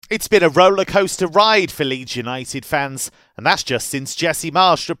It's been a roller coaster ride for Leeds United fans, and that's just since Jesse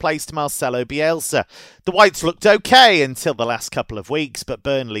Marsch replaced Marcelo Bielsa. The Whites looked okay until the last couple of weeks, but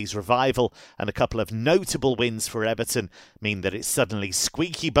Burnley's revival and a couple of notable wins for Everton mean that it's suddenly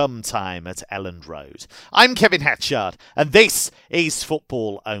squeaky bum time at Elland Road. I'm Kevin Hatchard, and this is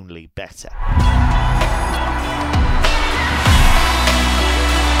Football Only Better.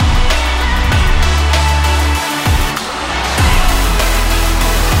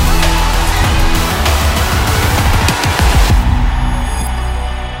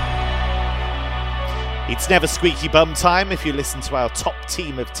 It's never squeaky bum time if you listen to our top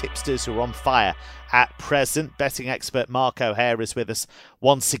team of tipsters who are on fire at present. Betting expert Mark O'Hare is with us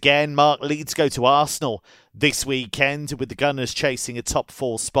once again. Mark, Leeds go to Arsenal this weekend with the Gunners chasing a top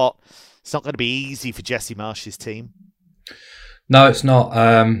 4 spot. It's not going to be easy for Jesse Marsch's team. No, it's not.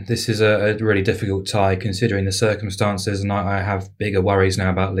 This is a really difficult tie considering the circumstances, and I have bigger worries now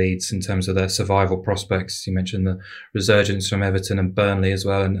about Leeds in terms of their survival prospects. You mentioned the resurgence from Everton and Burnley as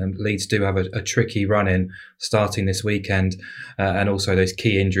well, and Leeds do have a tricky run-in starting this weekend, and also those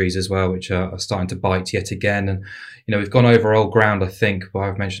key injuries as well, which are starting to bite yet again. And we've gone over old ground, I think. Well,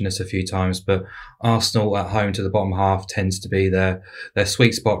 I've mentioned this a few times, but Arsenal at home to the bottom half tends to be their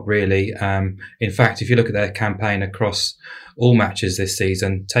sweet spot, really. In fact, if you look at their campaign across all matches this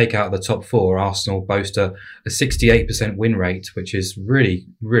season, take out the top 4, Arsenal boast a 68% win rate, which is really,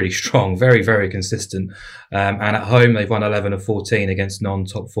 really strong, very, very consistent. And at home, they've won 11 of 14 against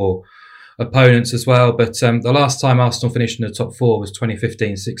non-top 4 opponents as well. But the last time Arsenal finished in the top 4 was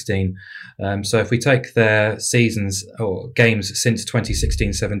 2015-16. So if we take their seasons or games since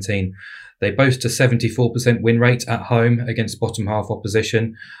 2016-17, they boast a 74% win rate at home against bottom half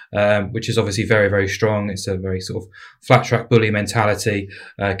opposition, which is obviously very, very strong. It's a very sort of flat track bully mentality,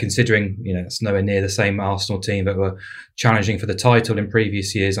 considering, it's nowhere near the same Arsenal team that were challenging for the title in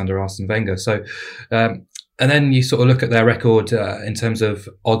previous years under Arsene Wenger. So, and then you sort of look at their record in terms of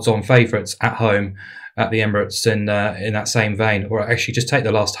odds-on favourites at home at the Emirates in that same vein, or actually just take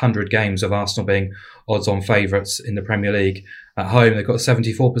the last 100 games of Arsenal being odds-on favourites in the Premier League. At home, they've got a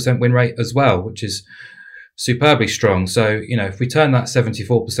 74% win rate as well, which is superbly strong. So, if we turn that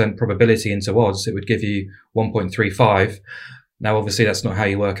 74% probability into odds, it would give you 1.35. Now, obviously, that's not how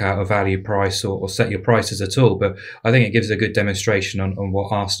you work out a value price or set your prices at all. But I think it gives a good demonstration on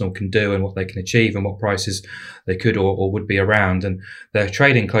what Arsenal can do and what they can achieve and what prices they could or would be around. And they're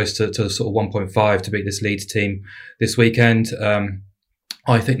trading close to sort of 1.5 to beat this Leeds team this weekend.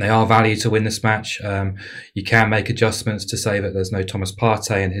 I think they are valued to win this match. You can make adjustments to say that there's no Thomas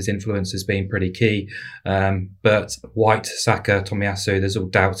Partey and his influence has been pretty key. But White, Saka, Tomiyasu, there's all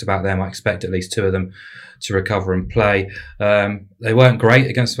doubts about them. I expect at least 2 of them to recover and play. They weren't great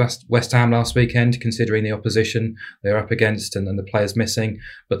against West Ham last weekend, considering the opposition they were up against and the players missing,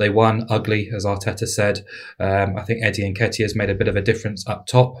 but they won ugly, as Arteta said. I think Eddie Nketiah has made a bit of a difference up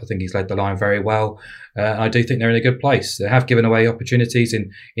top. I think he's led the line very well. I do think they're in a good place. They have given away opportunities in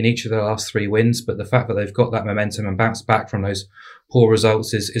each of the last 3 wins, but the fact that they've got that momentum and bounced back from those poor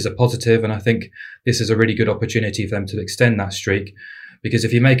results is a positive, and I think this is a really good opportunity for them to extend that streak. Because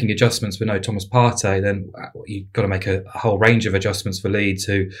if you're making adjustments with no Thomas Partey, then you've got to make a whole range of adjustments for Leeds,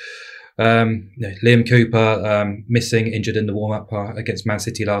 who Liam Cooper missing, injured in the warm-up against Man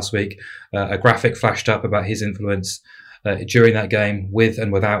City last week. A graphic flashed up about his influence during that game with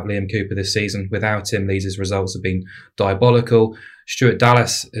and without Liam Cooper this season. Without him, Leeds' results have been diabolical. Stuart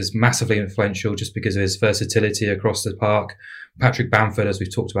Dallas is massively influential just because of his versatility across the park. Patrick Bamford, as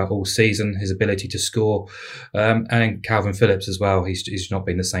we've talked about all season, his ability to score, and Calvin Phillips as well. He's not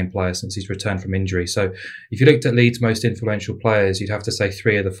been the same player since he's returned from injury. So if you looked at Leeds' most influential players, you'd have to say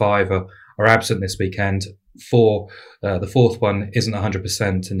 3 of the 5 are absent this weekend. 4, the 4th one isn't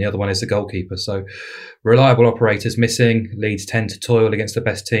 100%, and the other one is the goalkeeper. So reliable operators missing. Leeds tend to toil against the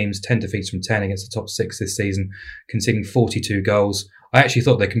best teams, 10 defeats from 10 against the top 6 this season, conceding 42 goals. I actually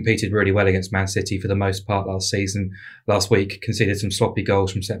thought they competed really well against Man City for the most part last week, conceded some sloppy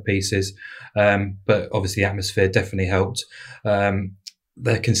goals from set pieces, but obviously the atmosphere definitely helped.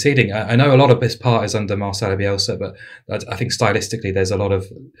 They're conceding. I know a lot of this part is under Marcelo Bielsa, but I think stylistically there's a lot of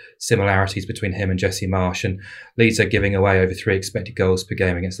similarities between him and Jesse Marsch, and Leeds are giving away over 3 expected goals per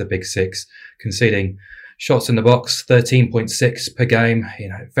game against the Big 6, conceding shots in the box 13.6 per game.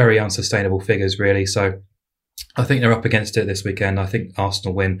 Very unsustainable figures really. So I think they're up against it this weekend. I think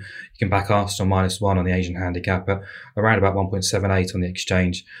Arsenal win. You can back Arsenal -1 on the Asian handicap, but around about 1.78 on the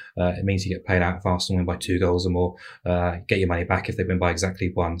exchange. It means you get paid out if Arsenal win by 2 goals or more. Get your money back if they win by exactly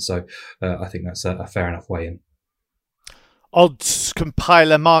 1. So I think that's a fair enough way in. Odds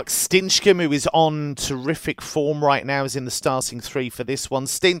compiler Mark Stinchcombe, who is on terrific form right now, is in the starting three for this one.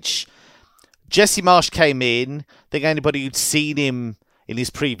 Stinch, Jesse Marsch came in. I think anybody who'd seen him in his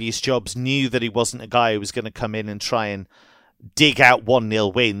previous jobs knew that he wasn't a guy who was going to come in and try and dig out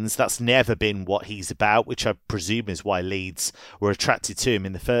 1-0 wins. That's never been what he's about, which I presume is why Leeds were attracted to him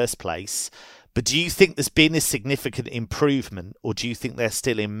in the first place. But do you think there's been a significant improvement, or do you think they're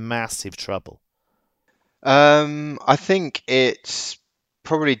still in massive trouble? I think it's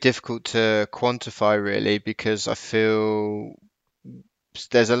probably difficult to quantify really, because I feel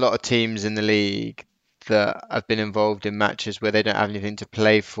there's a lot of teams in the league that have been involved in matches where they don't have anything to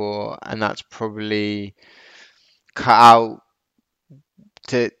play for, and that's probably cut out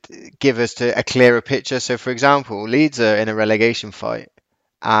to give us a clearer picture. So, for example, Leeds are in a relegation fight,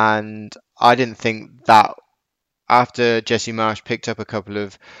 and I didn't think that after Jesse Marsch picked up a couple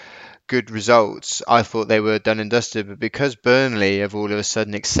of good results, I thought they were done and dusted. But because Burnley have all of a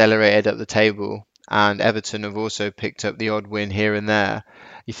sudden accelerated up the table, and Everton have also picked up the odd win here and there,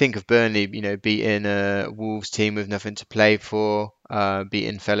 you think of Burnley, beating a Wolves team with nothing to play for,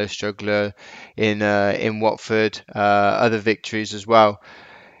 beating fellow struggler in Watford, other victories as well.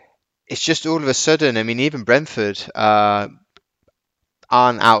 It's just all of a sudden, I mean, even Brentford aren't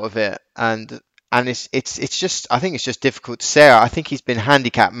out of it, and it's just, I think it's just difficult to say. I think he's been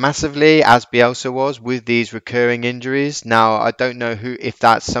handicapped massively, as Bielsa was, with these recurring injuries. Now, I don't know if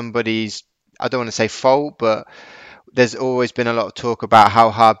that's somebody's, I don't want to say fault, but there's always been a lot of talk about how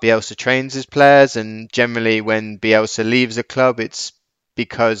hard Bielsa trains his players, and generally when Bielsa leaves a club, it's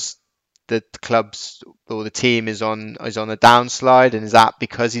because the club's or the team is on a downslide. And is that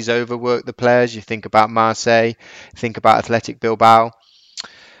because he's overworked the players? You think about Marseille, think about Athletic Bilbao.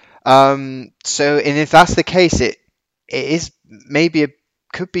 So, and if that's the case, it is maybe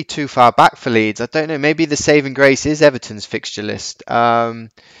could be too far back for Leeds. I don't know. Maybe the saving grace is Everton's fixture list.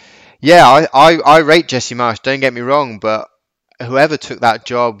 Yeah, I rate Jesse Marsch, don't get me wrong, but whoever took that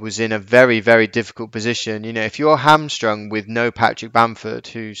job was in a very, very difficult position. If you're hamstrung with no Patrick Bamford,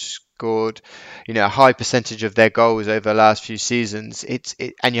 who scored, a high percentage of their goals over the last few seasons,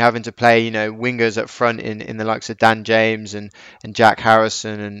 and you're having to play, wingers up front in the likes of Dan James and Jack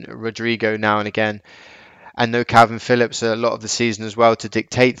Harrison and Rodrigo now and again, and no Calvin Phillips a lot of the season as well to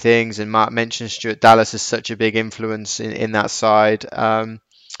dictate things. And Mark mentioned Stuart Dallas is such a big influence in that side.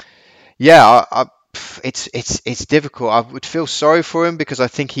 Yeah, it's difficult. I would feel sorry for him because I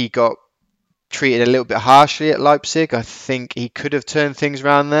think he got treated a little bit harshly at Leipzig. I think he could have turned things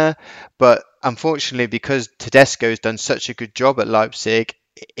around there, but unfortunately, because Tedesco's done such a good job at Leipzig,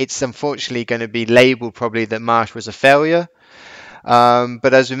 it's unfortunately going to be labelled probably that Marsch was a failure.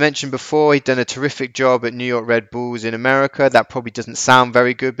 But as we mentioned before, he'd done a terrific job at New York Red Bulls in America. That probably doesn't sound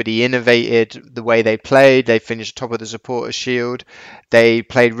very good, but he innovated the way they played. They finished top of the Supporters' Shield. They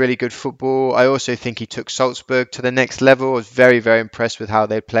played really good football. I also think he took Salzburg to the next level. I was very, very impressed with how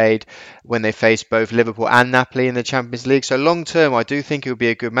they played when they faced both Liverpool and Napoli in the Champions League. So long term, I do think he'll be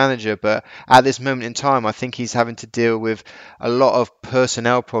a good manager, but at this moment in time, I think he's having to deal with a lot of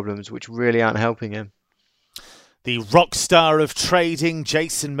personnel problems, which really aren't helping him. The rock star of trading,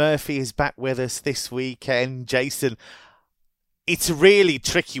 Jason Murphy, is back with us this weekend. Jason, it's a really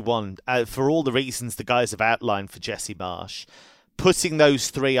tricky one for all the reasons the guys have outlined for Jesse Marsch. Putting those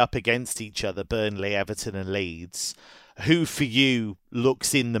three up against each other, Burnley, Everton and Leeds, who for you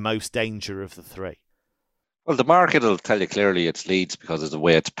looks in the most danger of the three? Well, the market will tell you clearly it's Leeds because of the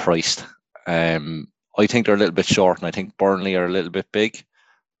way it's priced. I think they're a little bit short, and I think Burnley are a little bit big,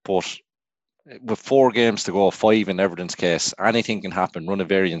 but with 4 games to go, 5 in Everton's case, anything can happen. Run of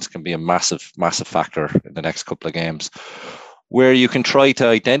variance can be a massive, massive factor in the next couple of games. Where you can try to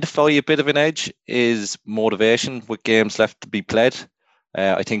identify a bit of an edge is motivation with games left to be played.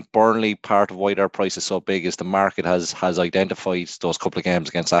 I think Burnley, part of why their price is so big is the market has identified those couple of games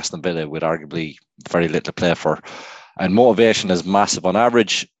against Aston Villa with arguably very little to play for. And motivation is massive. On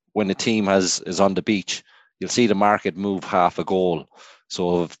average, when the team is on the beach, you'll see the market move half a goal.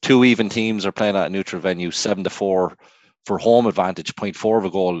 So if 2 even teams are playing at a neutral venue, 7-4 for home advantage, 0.4 of a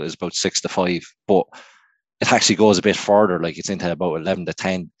goal is about 6-5. But it actually goes a bit further, like it's into about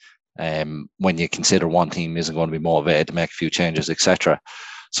 11-10 when you consider one team isn't going to be motivated to make a few changes, etc.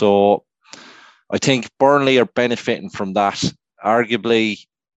 So I think Burnley are benefiting from that. Arguably,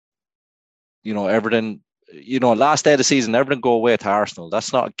 Everton, last day of the season, Everton go away to Arsenal.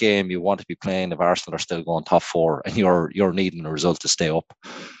 That's not a game you want to be playing if Arsenal are still going top 4 and you're needing a result to stay up.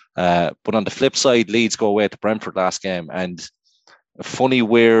 But on the flip side, Leeds go away to Brentford last game, and a funny,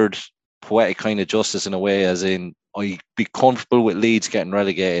 weird, poetic kind of justice in a way, as in I'd be comfortable with Leeds getting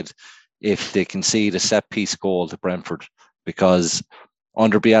relegated if they concede a set-piece goal to Brentford because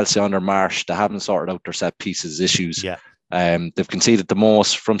under Bielsa, under Marsh, they haven't sorted out their set pieces issues. Yeah. They've conceded the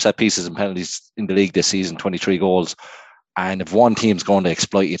most from set pieces and penalties in the league this season, 23 goals. And if one team's going to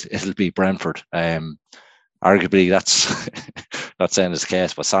exploit it, it'll be Brentford. Arguably, that's not saying it's the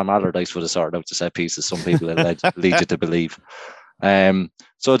case, but Sam Allardyce would have sorted out the set pieces. Some people lead you to believe.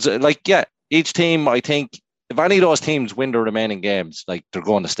 So it's like, yeah, each team, I think, if any of those teams win their remaining games, like, they're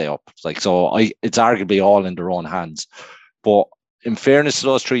going to stay up. It's arguably all in their own hands. But in fairness to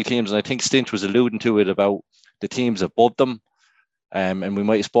those three teams, and I think Stinch was alluding to it about the teams above them, and we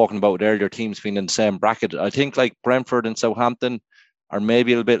might have spoken about earlier teams being in the same bracket. I think like Brentford and Southampton are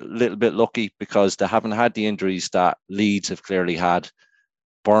maybe a little bit lucky because they haven't had the injuries that Leeds have clearly had.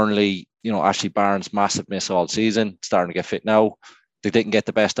 Burnley, Ashley Barnes, massive miss all season, starting to get fit now. They didn't get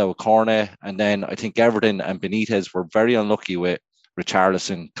the best out of Cornet. And then I think Everton and Benitez were very unlucky with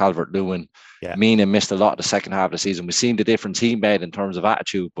Richarlison, Calvert-Lewin. Yeah. Mina missed a lot of the second half of the season. We've seen the difference he made in terms of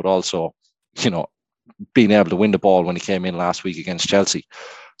attitude, but also, being able to win the ball when he came in last week against Chelsea.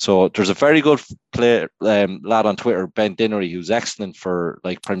 So there's a very good player, lad on Twitter, Ben Dinnery, who's excellent for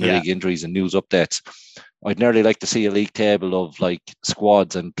like Premier League injuries and news updates. I'd nearly like to see a league table of like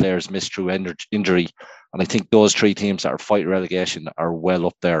squads and players missed through injury. And I think those three teams that are fighting relegation are well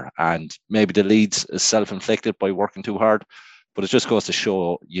up there. And maybe the Leeds is self-inflicted by working too hard. But it just goes to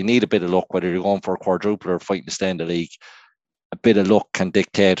show you need a bit of luck, whether you're going for a quadruple or fighting to stay in the league. A bit of luck can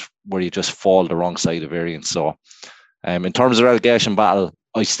dictate where you just fall the wrong side of variance. So in terms of relegation battle,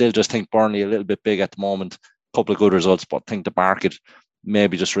 I still just think Burnley a little bit big at the moment. A couple of good results, but I think the market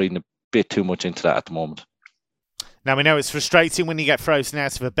maybe just reading a bit too much into that at the moment. Now, we know it's frustrating when you get frozen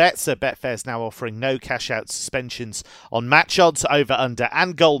out of a bet, so Betfair's now offering no cash-out suspensions on match odds, over, under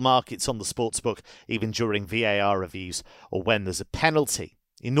and goal markets on the sportsbook, even during VAR reviews or when there's a penalty.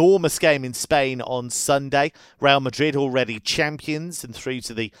 Enormous game in Spain on Sunday. Real Madrid already champions and through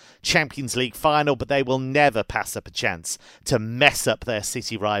to the Champions League final, but they will never pass up a chance to mess up their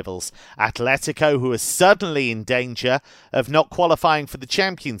city rivals. Atletico, who are suddenly in danger of not qualifying for the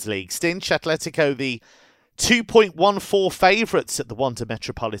Champions League. Stinch, Atletico, the 2.14 favourites at the Wanda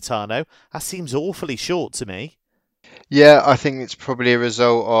Metropolitano. That seems awfully short to me. Yeah, I think it's probably a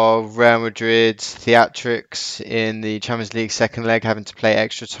result of Real Madrid's theatrics in the Champions League second leg, having to play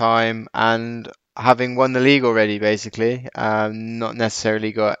extra time and having won the league already, basically. Not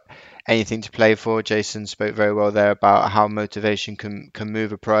necessarily got anything to play for. Jason spoke very well there about how motivation can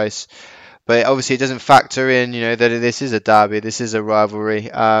move a price. But obviously it doesn't factor in, that this is a derby, this is a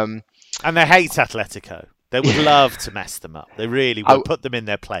rivalry. And they hate Atletico. They would love to mess them up. They really would put them in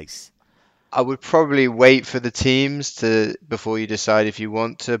their place. I would probably wait for the teams before you decide if you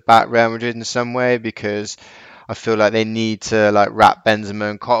want to back Real Madrid in some way, because I feel like they need to wrap Benzema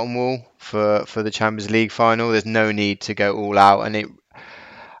and cotton wool for the Champions League final. There's no need to go all out, and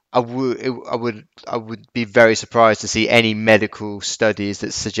I would be very surprised to see any medical studies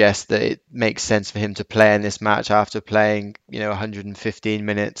that suggest that it makes sense for him to play in this match after playing 115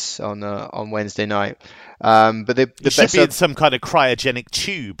 minutes on Wednesday night. But he should be in some kind of cryogenic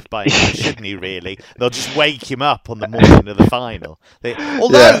tube by now, shouldn't he? Really, they'll just wake him up on the morning of the final.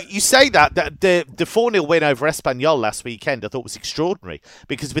 Although you say that the 4-0 win over Espanyol last weekend, I thought was extraordinary,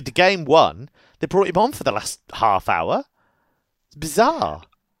 because with the game won, they brought him on for the last half hour. It's bizarre.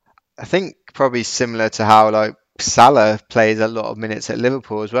 I think probably similar to how Salah plays a lot of minutes at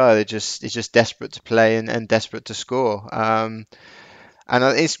Liverpool as well. He's just desperate to play and desperate to score. And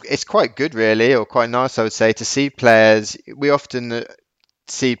it's quite good, really, or quite nice, I would say, to see players. We often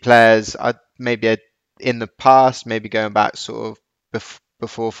see players maybe in the past, maybe going back sort of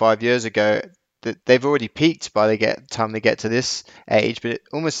before 5 years ago, that they've already peaked by the time they get to this age. But it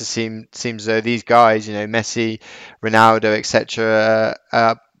almost seems as though these guys, Messi, Ronaldo, etc.,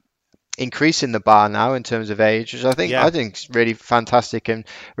 increasing the bar now in terms of age, which I think is really fantastic and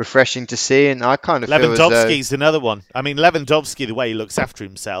refreshing to see. And I kind of feel Lewandowski's another one. I mean, Lewandowski, the way he looks after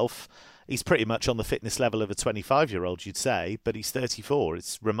himself, he's pretty much on the fitness level of a 25-year-old, you'd say, but he's 34.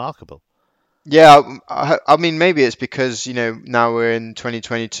 It's remarkable. Yeah, I mean, maybe it's because, now we're in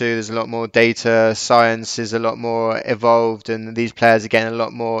 2022, there's a lot more data, science is a lot more evolved, and these players are getting a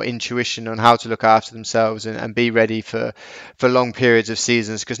lot more intuition on how to look after themselves and be ready for long periods of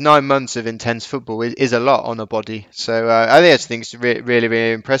seasons, because 9 months of intense football is a lot on a body. So I think it's really,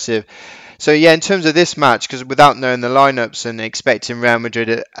 really impressive. So yeah, in terms of this match, because without knowing the lineups and expecting Real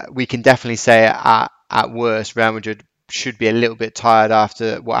Madrid, we can definitely say at worst, Real Madrid should be a little bit tired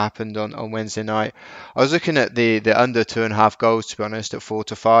after what happened on Wednesday night. I was looking at the under 2.5 goals, to be honest, at 4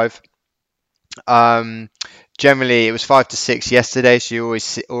 to 5. Generally, it was 5 to 6 yesterday, so you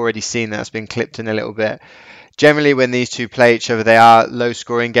already seen that's been clipped in a little bit. generally when these two play each other, they are low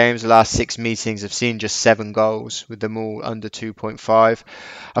scoring games. The last 6 meetings have seen just 7 goals, with them all under 2.5.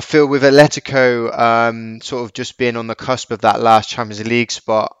 I feel with Atletico sort of just being on the cusp of that last Champions League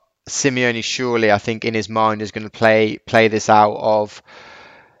spot, Simeone surely, I think, in his mind is going to play this out of,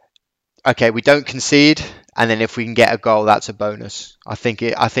 okay, we don't concede, and then if we can get a goal, that's a bonus. I think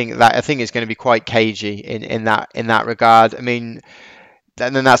it's going to be quite cagey in that regard. I mean,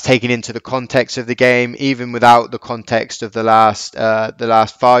 and then that's taken into the context of the game. Even without the context of the last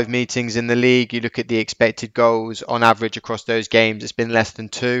 5 meetings in the league, you look at the expected goals on average across those games, it's been less than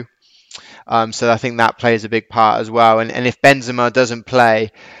 2. So I think that plays a big part as well. And if Benzema doesn't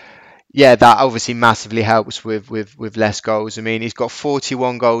play, yeah, that obviously massively helps with less goals. I mean, he's got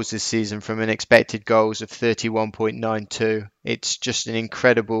 41 goals this season from an expected goals of 31.92. It's just an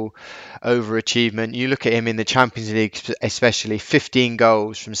incredible overachievement. You look at him in the Champions League, especially 15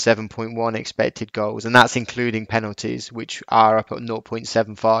 goals from 7.1 expected goals, and that's including penalties, which are up at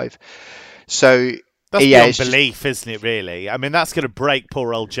 0.75. So that's yeah, beyond belief, isn't it, really? I mean, that's going to break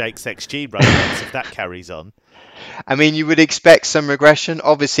poor old Jake's XG records if that carries on. I mean, you would expect some regression.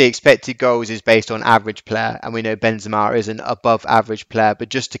 Obviously, expected goals is based on average player, and we know Benzema is an above average player, but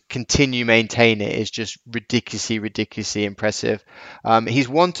just to continue maintain it is just ridiculously impressive. He's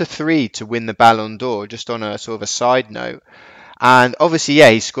 1-3 to win the Ballon d'Or, just on a sort of a side note. And obviously,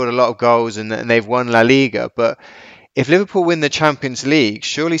 yeah, he's scored a lot of goals and they've won La Liga, but if Liverpool win the Champions League,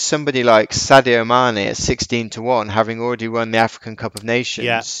 surely somebody like Sadio Mane at 16-1, having already won the African Cup of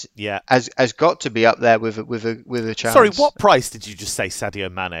Nations, has got to be up there with a chance. Sorry, what price did you just say Sadio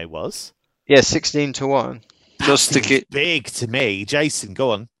Mane was? Yeah, 16-1. Just to get big to me, Jason.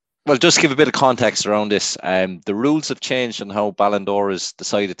 Go on. Well, just give a bit of context around this. The rules have changed on how Ballon d'Or is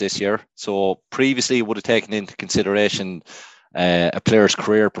decided this year. So previously, it would have taken into consideration a player's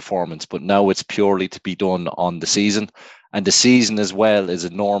career performance, but now it's purely to be done on the season, and the season as well is a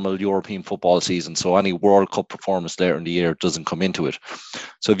normal European football season, so any World Cup performance later in the year doesn't come into it.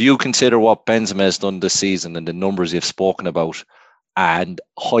 So if you consider what Benzema has done this season and the numbers you've spoken about and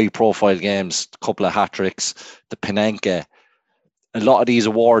high profile games, a couple of hat-tricks, the Panenka, a lot of these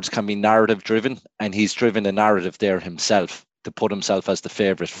awards can be narrative driven, and he's driven a narrative there himself to put himself as the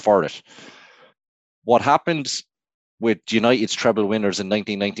favourite for it. What happened with United's treble winners in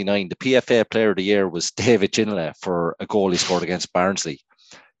 1999, the PFA Player of the Year was David Ginola for a goal he scored against Barnsley.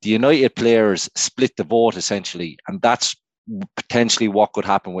 The United players split the vote essentially, and that's potentially what could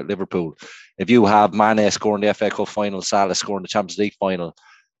happen with Liverpool. If you have Mane scoring the FA Cup final, Salah scoring the Champions League final,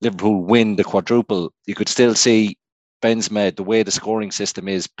 Liverpool win the quadruple, you could still see Benzema, the way the scoring system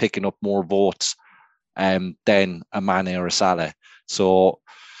is, picking up more votes than a Mane or a Salah. So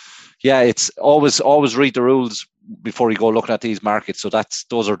yeah, it's always read the rules before you go looking at these markets. So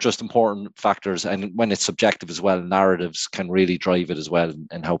those are just important factors, and when it's subjective as well, narratives can really drive it as well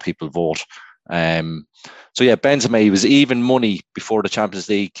and how people vote. So yeah, Benzema, he was even money before the Champions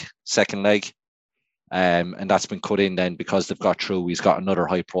League second leg, and that's been cut in then because they've got through. He's got another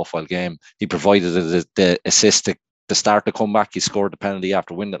high profile game. He provided the assist to start the comeback. He scored the penalty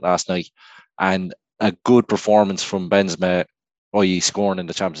after winning it last night, and a good performance from Benzema, i.e. scoring in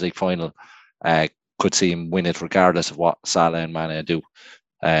the Champions League final, could see him win it regardless of what Salah and Mane do.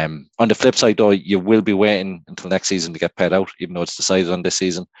 On the flip side, though, you will be waiting until next season to get paid out, even though it's decided on this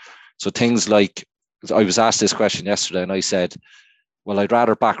season. So things like, I was asked this question yesterday, and I said, well, I'd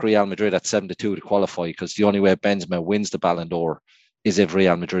rather back Real Madrid at 7-2 to qualify, because the only way Benzema wins the Ballon d'Or is if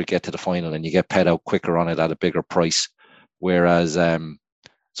Real Madrid get to the final and you get paid out quicker on it at a bigger price. Whereas,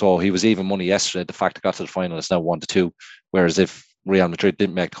 so he was even money yesterday. The fact he got to the final is now 1-2. Whereas if Real Madrid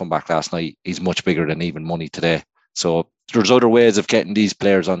didn't make the comeback last night, he's much bigger than even money today. So there's other ways of getting these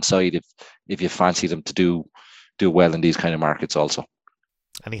players on side if you fancy them to do well in these kind of markets also.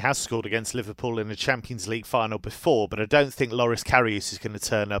 And he has scored against Liverpool in a Champions League final before, but I don't think Loris Karius is going to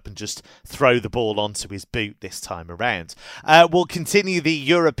turn up and just throw the ball onto his boot this time around. We'll continue the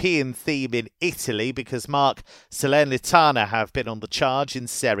European theme in Italy because Mark, Salernitana have been on the charge in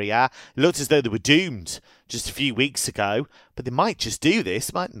Serie A. It looked as though they were doomed just a few weeks ago, but they might just do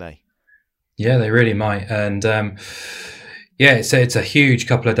this, mightn't they? Yeah, they really might. And yeah, it's a huge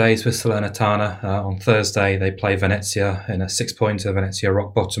couple of days for Salernitana. On Thursday, they play Venezia in a 6-pointer. Venezia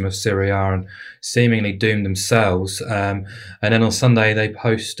rock bottom of Serie A and seemingly doomed themselves. And then on Sunday, they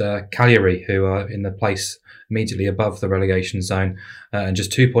host Cagliari, who are in the place immediately above the relegation zone and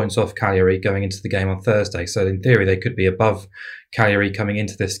just 2 points off Cagliari going into the game on Thursday. So in theory, they could be above Cagliari coming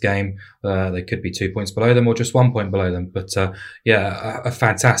into this game. They could be 2 points below them or just 1 point below them. But yeah, a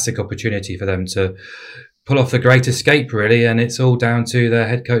fantastic opportunity for them to pull off the great escape, really, and it's all down to their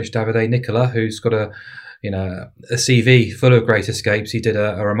head coach Davide Nicola, who's got a a CV full of great escapes. He did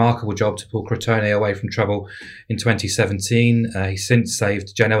a remarkable job to pull Crotone away from trouble in 2017. He's since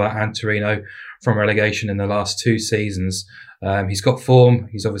saved Genoa and Torino from relegation in the last 2 seasons. He's got form.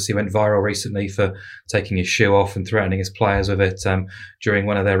 He's obviously went viral recently for taking his shoe off and threatening his players with it during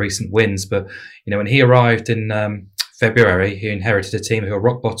one of their recent wins. But, when he arrived in February, he inherited a team who are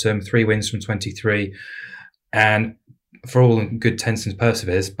rock bottom, 3 wins from 23. And for all good intents and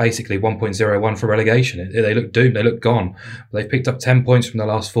purposes, basically 1.01 for relegation. They look doomed. They look gone. They've picked up 10 points from the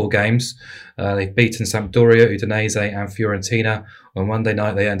last 4 games. They've beaten Sampdoria, Udinese and Fiorentina. On Monday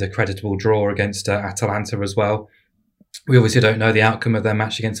night, they earned a creditable draw against Atalanta as well. We obviously don't know the outcome of their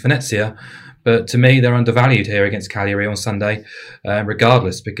match against Venezia, but to me, they're undervalued here against Cagliari on Sunday,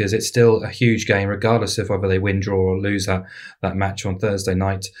 regardless, because it's still a huge game, regardless of whether they win, draw or lose that match on Thursday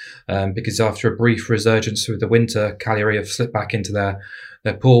night. Because after a brief resurgence through the winter, Cagliari have slipped back into their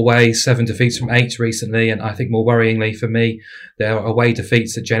poor ways, 7 defeats from 8 recently, and I think more worryingly for me, their away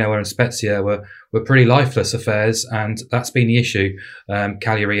defeats at Genoa and Spezia were pretty lifeless affairs, and that's been the issue.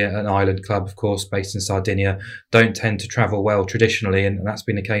 Cagliari, an island club, of course, based in Sardinia, don't tend to travel well traditionally, and that's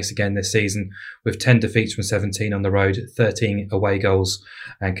been the case again this season, with 10 defeats from 17 on the road, 13 away goals,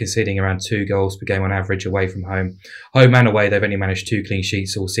 and conceding around 2 goals per game on average away from home. Home and away, they've only managed 2 clean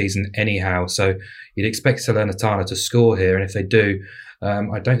sheets all season anyhow, so you'd expect Salernitana to score here, and if they do,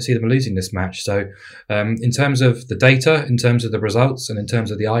 I don't see them losing this match. So in terms of the data, in terms of the results, and in terms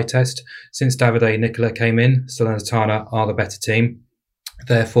of the eye test, since Davide Nicola came in, Salernitana are the better team.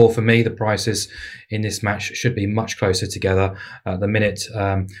 Therefore, for me, the prices in this match should be much closer together. At the minute,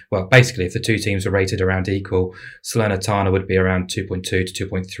 basically, if the 2 teams are rated around equal, Salernitana would be around 2.2 to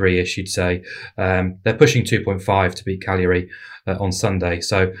 2.3-ish, you'd say. They're pushing 2.5 to beat Cagliari on Sunday.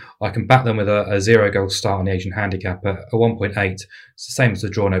 So I can back them with a 0-goal start on the Asian handicap at a 1.8. It's the same as the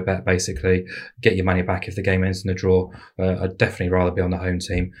draw no bet, basically. Get your money back if the game ends in a draw. I'd definitely rather be on the home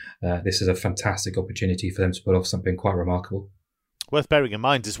team. This is a fantastic opportunity for them to pull off something quite remarkable. Worth bearing in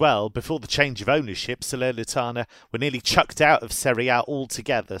mind as well, before the change of ownership, Salernitana were nearly chucked out of Serie A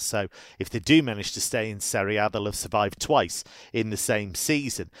altogether. So if they do manage to stay in Serie A, they'll have survived twice in the same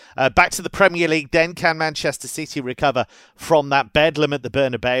season. Back to the Premier League then. Can Manchester City recover from that bedlam at the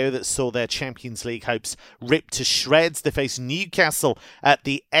Bernabeu that saw their Champions League hopes ripped to shreds? They face Newcastle at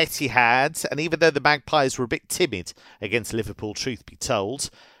the Etihad. And even though the Magpies were a bit timid against Liverpool, truth be told,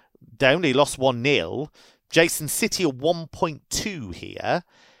 they only lost 1-0. Jason, City are 1.2 here.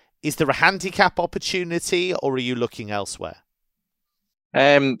 Is there a handicap opportunity, or are you looking elsewhere?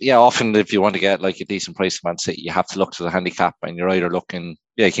 Often if you want to get like a decent price of Man City, you have to look to the handicap, and you're either looking,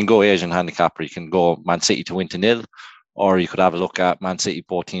 you can go Asian handicap, or you can go Man City to win to 0, or you could have a look at Man City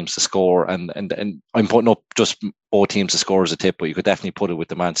both teams to score, and I'm putting up just both teams to score as a tip, but you could definitely put it with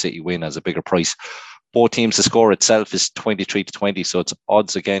the Man City win as a bigger price. Both teams to score itself is 23 to 20, so it's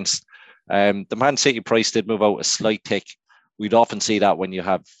odds against. The Man City price did move out a slight tick. We'd often see that when you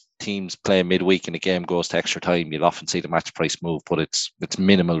have teams playing midweek and the game goes to extra time, you'll often see the match price move, but it's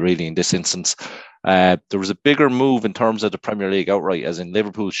minimal really in this instance. There was a bigger move in terms of the Premier League outright, as in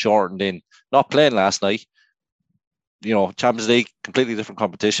Liverpool shortened in, not playing last night. Champions League, completely different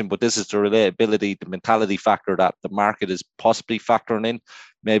competition, but this is the relatability, the mentality factor that the market is possibly factoring in.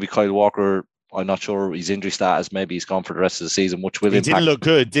 Maybe Kyle Walker, I'm not sure his injury status. Maybe he's gone for the rest of the season, which will impact. He didn't look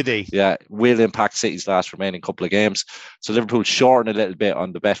good, did he? Yeah, will impact City's last remaining couple of games. So Liverpool shortened a little bit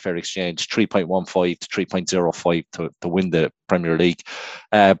on the Betfair exchange, 3.15 to 3.05 to win the Premier League.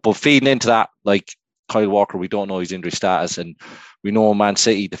 But feeding into that, like Kyle Walker, we don't know his injury status, and we know Man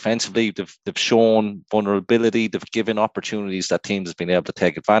City defensively, they've shown vulnerability, they've given opportunities that teams have been able to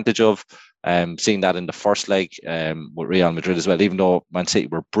take advantage of. Seeing that in the first leg with Real Madrid as well, even though Man City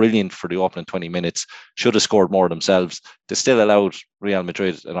were brilliant for the opening 20 minutes, should have scored more themselves, they still allowed Real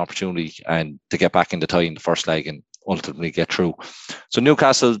Madrid an opportunity and to get back in the tie in the first leg and ultimately get through. So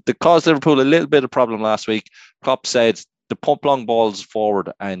Newcastle, they caused Liverpool a little bit of problem last week. Klopp said to pump long balls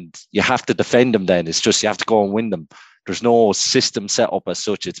forward and you have to defend them then. It's just you have to go and win them. There's no system set up as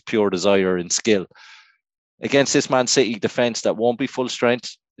such. It's pure desire and skill. Against this Man City defence that won't be full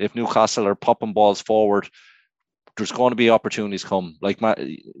strength, if Newcastle are popping balls forward, there's going to be opportunities come. Like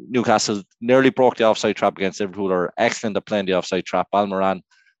Newcastle nearly broke the offside trap against Liverpool, are excellent at playing the offside trap. Almiron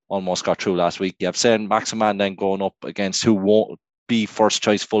almost got through last week. You have Saint-Maximin then going up against who won't be first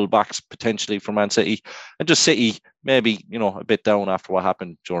choice fullbacks potentially for Man City, and just City maybe a bit down after what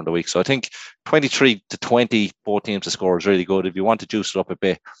happened during the week. So I think 23 to 20 both teams to score is really good. If you want to juice it up a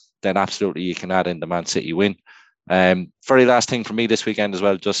bit, then absolutely you can add in the Man City win. Very last thing for me this weekend as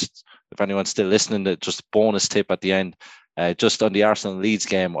well, just if anyone's still listening, just bonus tip at the end, just on the Arsenal Leeds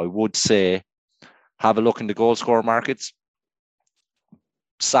game, I would say have a look in the goal scorer markets.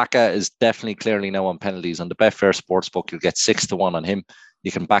 Saka is definitely clearly now on penalties. On the Betfair Sportsbook, you'll get 6-1 on him.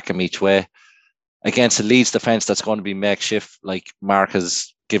 You can back him each way. Against a Leeds defence that's going to be makeshift, like Mark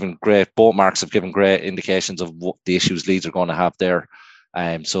has given both Marks have given great indications of what the issues Leeds are going to have there.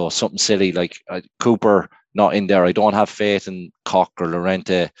 So something silly like Cooper not in there. I don't have faith in Koch or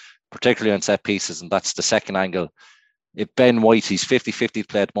Llorente, particularly on set pieces, and that's the second angle. If Ben White, he's 50-50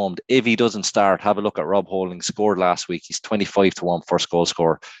 play at the moment. If he doesn't start, have a look at Rob Holding. Scored last week. He's 25-1 first goal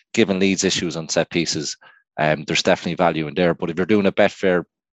scorer. Given Leeds' issues on set pieces, there's definitely value in there. But if you're doing a Betfair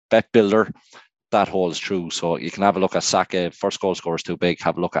bet builder, that holds true. So you can have a look at Saka. First goal scorer is too big.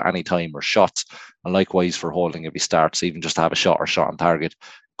 Have a look at any time or shots. And likewise for Holding, if he starts, even just to have a shot or shot on target,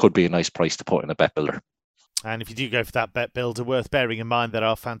 could be a nice price to put in a bet builder. And if you do go for that bet builder, worth bearing in mind there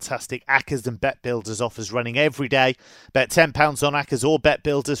are fantastic Accused Bet Builders offers running every day. Bet £10 on Accused or Bet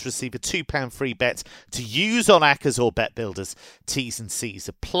Builders, receive a £2 free bet to use on Accused or Bet Builders. T's and C's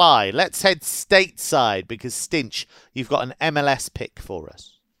apply. Let's head stateside because Stinch, you've got an MLS pick for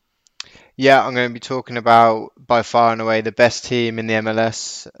us. Yeah, I'm going to be talking about by far and away the best team in the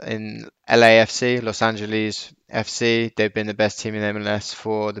MLS in LAFC, Los Angeles FC. They've been the best team in MLS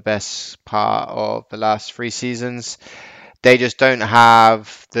for the best part of the last 3 seasons. They just don't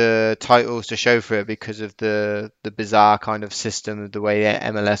have the titles to show for it because of the bizarre kind of system of the way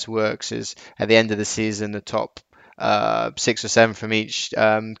MLS works. Is at the end of the season, the top 6 or 7 from each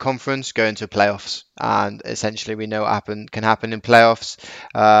conference go into playoffs, and essentially we know what can happen in playoffs.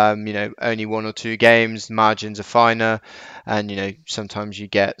 Only 1 or 2 games, margins are finer, and sometimes you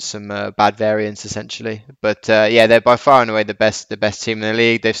get some bad variance essentially. But they're by far and away the best team in the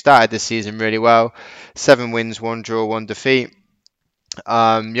league. They've started this season really well: 7 wins, 1 draw, 1 defeat. You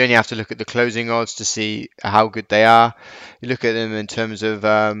only have to look at the closing odds to see how good they are. You look at them in terms of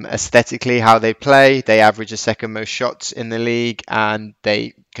aesthetically how they play. They average the second most shots in the league, and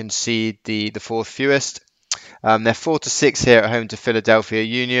they concede the 4th fewest. They're 4-6 here at home to Philadelphia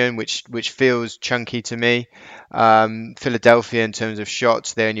Union, which feels chunky to me. Philadelphia, in terms of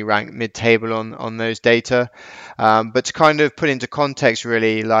shots, they only rank mid-table on those data. But to kind of put into context,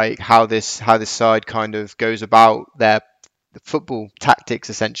 really, like how this side kind of goes about their football tactics,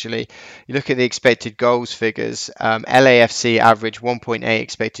 essentially. You look at the expected goals figures. LAFC average 1.8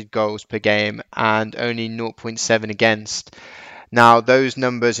 expected goals per game and only 0.7 against. Now, those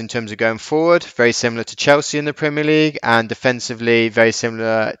numbers in terms of going forward, very similar to Chelsea in the Premier League, and defensively very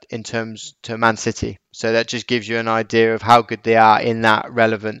similar in terms to Man City. So that just gives you an idea of how good they are in that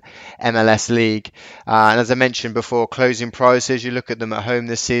relevant MLS league. And as I mentioned before, closing prices, you look at them at home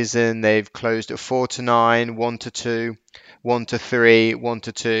this season, they've closed at 4-9, 1-2, 1-3,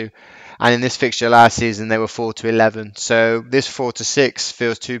 1-2. And in this fixture last season, they were 4-11. So this 4-6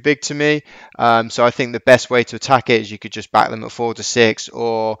 feels too big to me. So I think the best way to attack it is you could just back them at 4-6,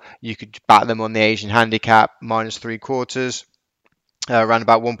 or you could back them on the Asian handicap -3/4. Around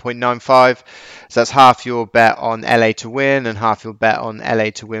about 1.95. So that's half your bet on LA to win and half your bet on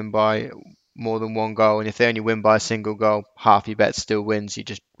LA to win by more than 1 goal. And if they only win by a single goal, half your bet still wins. You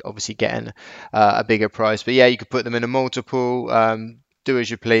just obviously getting a bigger price. But yeah, you could put them in a multiple. Do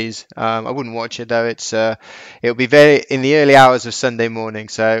as you please. I wouldn't watch it though. It'll be very in the early hours of Sunday morning.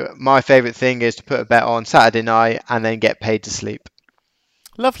 So my favourite thing is to put a bet on Saturday night and then get paid to sleep.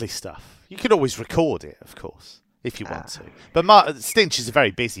 Lovely stuff. You could always record it, of course, if you want to. But Stinch is a very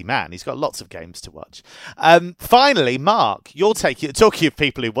busy man. He's got lots of games to watch. Finally, Mark, talking of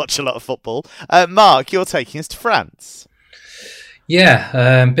people who watch a lot of football. Mark, you're taking us to France.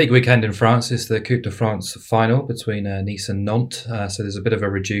 Yeah, big weekend in France. It's the Coupe de France final between Nice and Nantes. So there's a bit of a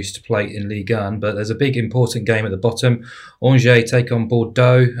reduced plate in Ligue 1, but there's a big important game at the bottom. Angers take on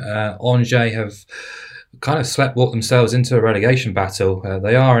Bordeaux. Angers have kind of sleptwalked themselves into a relegation battle.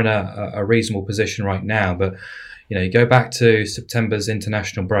 They are in a reasonable position right now, but you go back to September's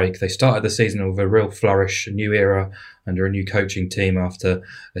international break. They started the season with a real flourish, a new era under a new coaching team after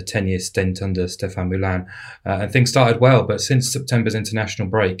a 10-year stint under Stéphane Moulin. And things started well, but since September's international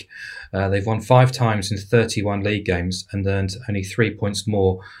break, they've won 5 times in 31 league games and earned only 3 points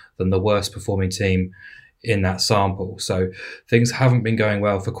more than the worst performing team in that sample. So things haven't been going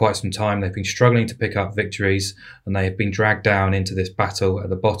well for quite some time. They've been struggling to pick up victories and they have been dragged down into this battle at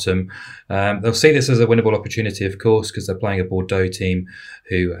the bottom. They'll see this as a winnable opportunity, of course, because they're playing a Bordeaux team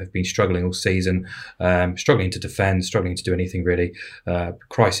who have been struggling all season, struggling to defend, struggling to do anything really.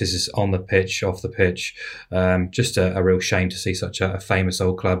 Crisis is on the pitch, off the pitch. Just a real shame to see such a famous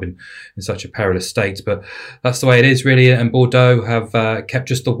old club in such a perilous state. But that's the way it is really. And Bordeaux have kept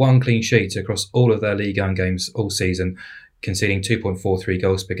just the 1 clean sheet across all of their Ligue 1 games all season. conceding 2.43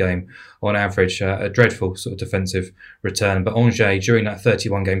 goals per game on average. A dreadful sort of defensive return. But Angers, during that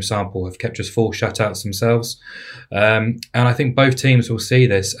 31-game sample, have kept just 4 shutouts themselves. And I think both teams will see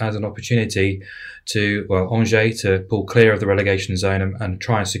this as an opportunity to, Angers to pull clear of the relegation zone and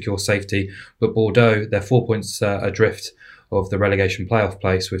try and secure safety. But Bordeaux, they're 4 points adrift of the relegation playoff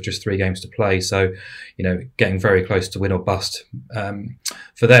place with just 3 games to play. So, getting very close to win or bust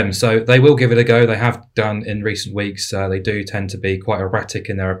for them. So they will give it a go. They have done in recent weeks. They do tend to be quite erratic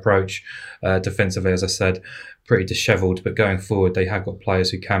in their approach defensively, as I said, pretty dishevelled. But going forward, they have got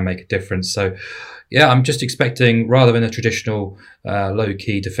players who can make a difference. So, yeah, I'm just expecting, rather than a traditional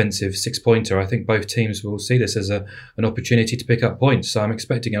low-key defensive 6-pointer, I think both teams will see this as an opportunity to pick up points. So I'm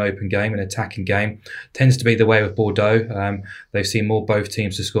expecting an open game, an attacking game. Tends to be the way with Bordeaux. They've seen both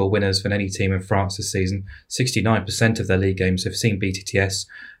teams to score winners than any team in France this season. 69% of their league games have seen BTTS,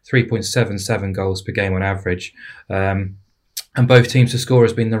 3.77 goals per game on average. And both teams to score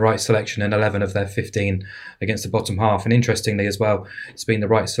has been the right selection in 11 of their 15 against the bottom half. And interestingly as well, it's been the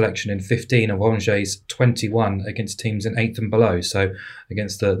right selection in 15 of Angers' 21 against teams in 8th and below. So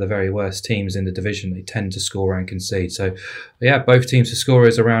against the very worst teams in the division, they tend to score and concede. So yeah, both teams to score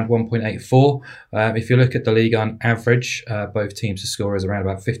is around 1.84. If you look at the league on average, both teams to score is around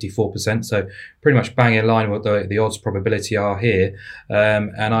about 54%. So pretty much bang in line with what the odds probability are here.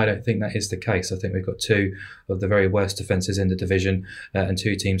 And I don't think that is the case. I think we've got 2 of the very worst defences in the division and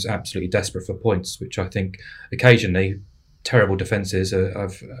 2 teams absolutely desperate for points, which I think occasionally terrible defences are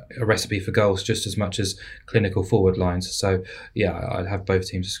a recipe for goals just as much as clinical forward lines. So yeah, I'd have both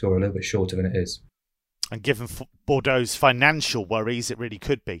teams to score a little bit shorter than it is. And given Bordeaux's financial worries, it really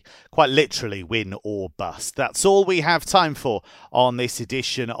could be quite literally win or bust. That's all we have time for on this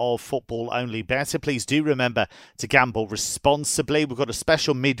edition of Football Only Better. Please do remember to gamble responsibly. We've got a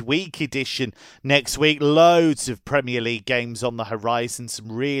special midweek edition next week. Loads of Premier League games on the horizon, some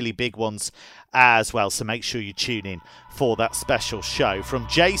really big ones as well. So make sure you tune in for that special show. From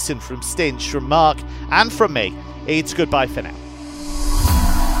Jason, from Stinch, from Mark and from me, it's goodbye for now.